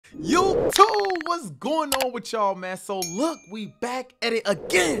YouTube, what's going on with y'all, man? So look, we back at it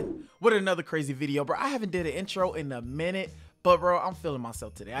again with another crazy video, bro. I haven't did an intro in a minute, but bro, I'm feeling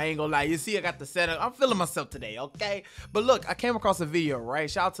myself today. I ain't gonna lie. You see, I got the setup. I'm feeling myself today, okay? But look, I came across a video, right?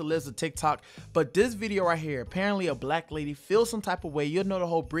 Shout out to Liz of TikTok. But this video right here, apparently a black lady feels some type of way. You know the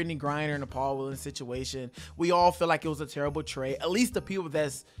whole Brittney Griner and the Paul and situation. We all feel like it was a terrible trade. At least the people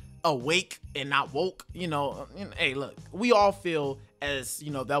that's awake and not woke, you know. Hey, look, we all feel as, you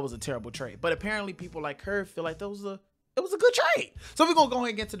know, that was a terrible trade. But apparently people like her feel like it was a good trade. So we're gonna go ahead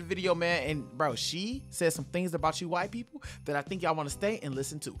and get to the video, man. And bro, she said some things about you white people that I think y'all want to stay and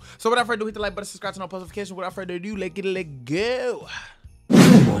listen to. So without further ado, hit the like button, subscribe, turn on post notifications. Without further ado, let's go.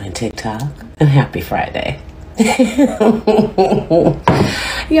 Good morning, TikTok, and happy Friday.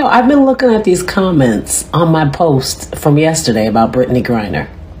 Yo, I've been looking at these comments on my post from yesterday about Brittney Griner.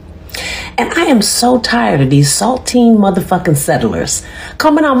 And I am so tired of these saltine motherfucking settlers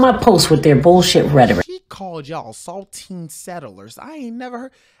coming on my post with their bullshit rhetoric. She called y'all saltine settlers. I ain't never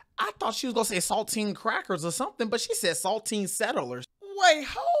heard. I thought she was gonna say saltine crackers or something, but she said saltine settlers. Wait,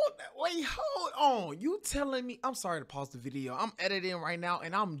 hold on. You telling me? I'm sorry to pause the video. I'm editing right now,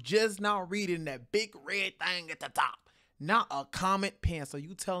 and I'm just now reading that big red thing at the top. Not a comment pin. So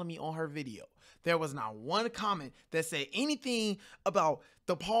you telling me on her video there was not one comment that said anything about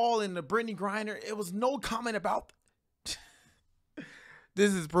the Paul and the Brittney Griner? It was no comment about.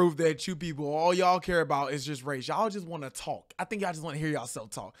 This is proof that you people, all y'all care about is just race. Y'all just want to talk. I think y'all just want to hear yourself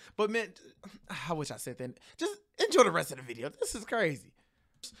talk. But man, I wish I said that. Just enjoy the rest of the video. This is crazy.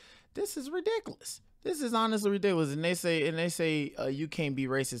 This is ridiculous. This is honestly ridiculous. And they say you can't be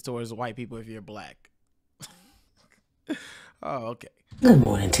racist towards white people if you're black. Oh, okay. Good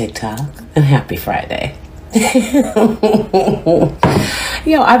morning, TikTok, and happy Friday.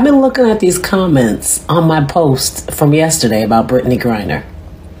 Yo, I've been looking at these comments on my post from yesterday about Brittney Griner.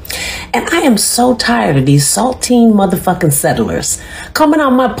 And I am so tired of these saltine motherfucking settlers coming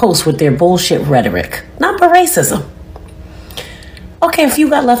on my post with their bullshit rhetoric. Not for racism. Okay, if you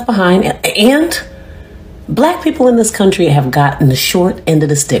got left behind, and black people in this country have gotten the short end of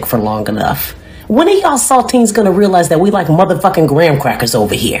the stick for long enough. When are y'all saltines gonna realize that we like motherfucking graham crackers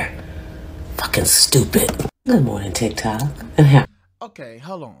over here? Fucking stupid. Good morning, TikTok, and happy. Okay,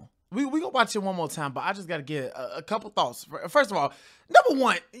 hold on. We gonna watch it one more time, but I just gotta get a couple thoughts. First of all, number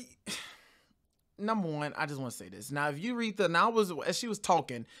one, I just want to say this. Now, if you read as she was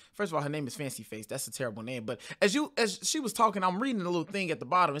talking, first of all, her name is Fancy Face. That's a terrible name. But as she was talking, I'm reading a little thing at the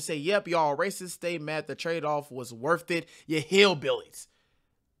bottom and say, "Yep, y'all racist. Stay mad. The trade-off was worth it. You hillbillies."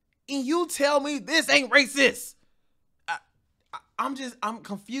 And you tell me this ain't racist? I'm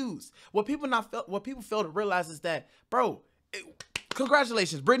confused. What people fail to realize is that, bro,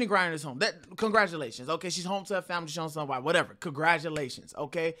 congratulations, Brittney Griner is home. Congratulations. Okay, she's home to her family, she's home to somebody, whatever. Congratulations.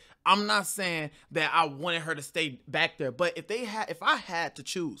 Okay, I'm not saying that I wanted her to stay back there, but if I had to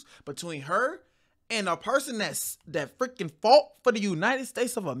choose between her and a person that freaking fought for the United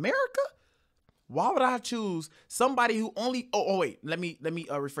States of America, why would I choose somebody who only? Oh wait, let me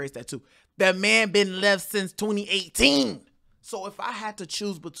rephrase that too. That man been left since 2018. So if I had to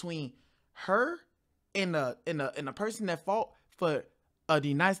choose between her and a person that fought for the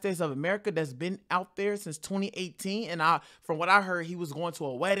United States of America that's been out there since 2018, and from what I heard, he was going to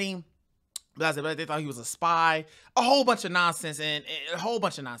a wedding, but they thought he was a spy, a whole bunch of nonsense and a whole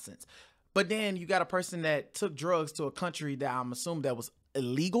bunch of nonsense. But then you got a person that took drugs to a country that I'm assuming that was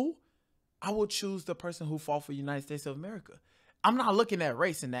illegal. I would choose the person who fought for the United States of America. I'm not looking at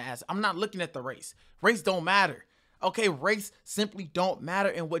race in that aspect. I'm not looking at the race. Race don't matter. Okay, race simply don't matter.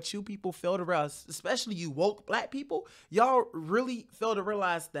 And what you people fail to realize, especially you woke black people, y'all really fail to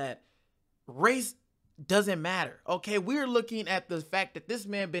realize that race doesn't matter. Okay, we're looking at the fact that this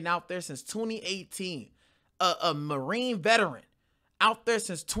man been out there since 2018, a Marine veteran. Out there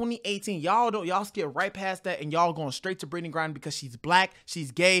since 2018. Y'all skip right past that and y'all going straight to Brittney Griner because she's black,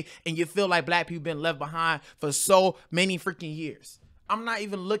 she's gay, and you feel like black people been left behind for so many freaking years. I'm not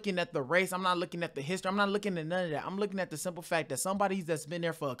even looking at the race. I'm not looking at the history. I'm not looking at none of that. I'm looking at the simple fact that somebody that's been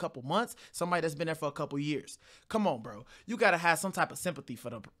there for a couple months, somebody that's been there for a couple years. Come on, bro. You got to have some type of sympathy for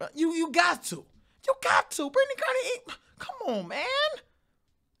them. You got to. You got to. Brittney Griner ain't. Come on, man.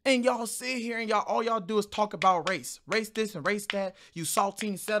 And y'all sit here and all y'all do is talk about race. Race this and race that. You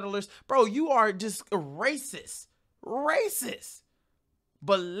saltine settlers. Bro, you are just racist. Racist.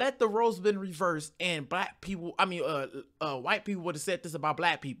 But let the roles been reversed and white people would have said this about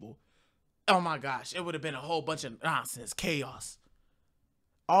black people. Oh my gosh, it would have been a whole bunch of nonsense, chaos.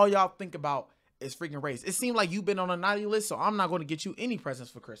 All y'all think about is freaking race. It seemed like you've been on a naughty list, so I'm not going to get you any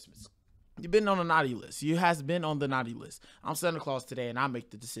presents for Christmas. You've been on the naughty list. You has been on the naughty list. I'm Santa Claus today, and I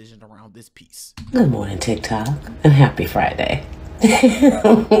make the decision around this piece. Good morning, TikTok, and happy Friday.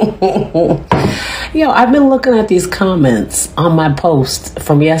 Yo, I've been looking at these comments on my post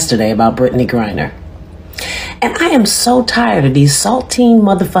from yesterday about Brittney Griner. And I am so tired of these saltine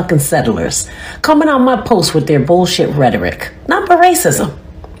motherfucking settlers coming on my post with their bullshit rhetoric. Not for racism.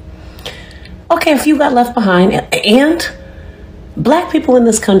 Okay, if you got left behind, and black people in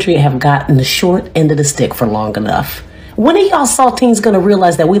this country have gotten the short end of the stick for long enough. When are y'all saltines gonna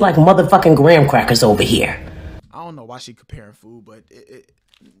realize that we like motherfucking graham crackers over here? I don't know why she comparing food, but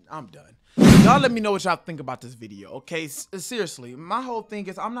I'm done. Y'all let me know what y'all think about this video, okay? Seriously, my whole thing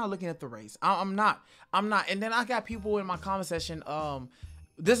is I'm not looking at the race. I'm not. And then I got people in my comment section. It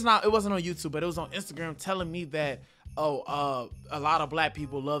wasn't on YouTube, but it was on Instagram telling me that a lot of black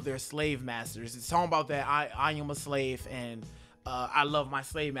people love their slave masters. It's talking about that I am a slave and I love my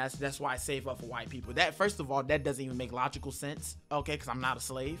slave master. That's why I save up for white people. That, first of all, that doesn't even make logical sense, okay? Because I'm not a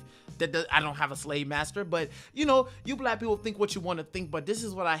slave. I don't have a slave master. But you know, you black people think what you want to think. But this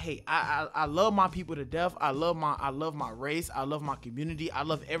is what I hate. I love my people to death. I love my race. I love my community. I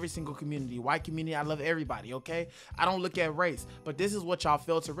love every single community. White community. I love everybody. Okay. I don't look at race. But this is what y'all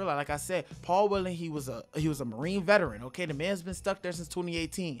fail to realize. Like I said, Paul Willing, he was a Marine veteran. Okay, the man's been stuck there since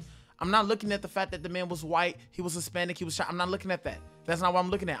 2018. I'm not looking at the fact that the man was white, he was Hispanic, he was shot. I'm not looking at that. That's not what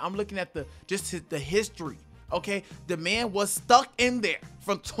I'm looking at. I'm looking at the history. Okay, the man was stuck in there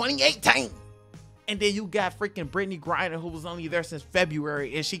from 2018, and then you got freaking Brittney Griner, who was only there since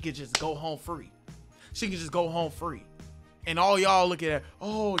February, and she could just go home free. She could just go home free, and all y'all looking at,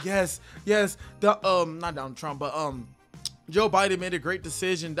 oh yes, the not Donald Trump, but Joe Biden made a great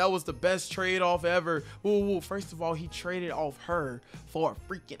decision. That was the best trade-off ever. Ooh, first of all, he traded off her for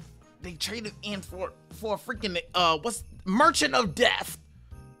a freaking. They traded in for a freaking what's Merchant of Death.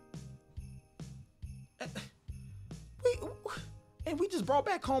 We just brought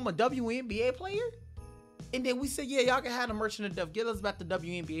back home a WNBA player, and then we said, yeah, y'all can have the Merchant of Death. Get us back the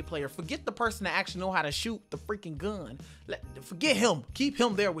WNBA player. Forget the person that actually know how to shoot the freaking gun. Forget him. Keep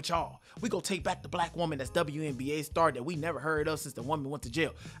him there with y'all. We gonna take back the black woman that's WNBA star that we never heard of since the woman went to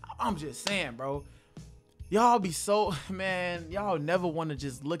jail. I'm just saying, bro. Y'all be so, man, y'all never want to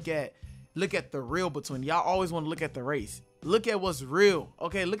just look at the real between. Y'all always want to look at the race. Look at what's real.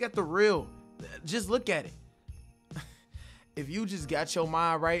 Okay, look at the real. Just look at it. If you just got your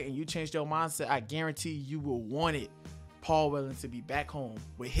mind right and you changed your mindset, I guarantee you will want it. Paul Willing to be back home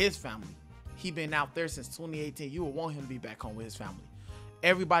with his family. He been out there since 2018. You will want him to be back home with his family.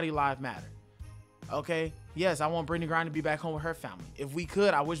 Everybody lives matter. Okay, yes, I want Brittney Griner to be back home with her family. If we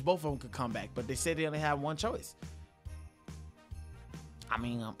could, I wish both of them could come back, but they said they only have one choice. I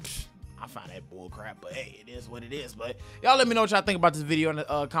mean, I find that bull crap, but hey, it is what it is. But y'all let me know what y'all think about this video in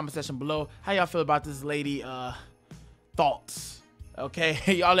the comment section below. How y'all feel about this lady thoughts? Okay,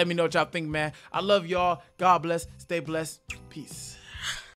 y'all let me know what y'all think, man. I love y'all. God bless. Stay blessed. Peace.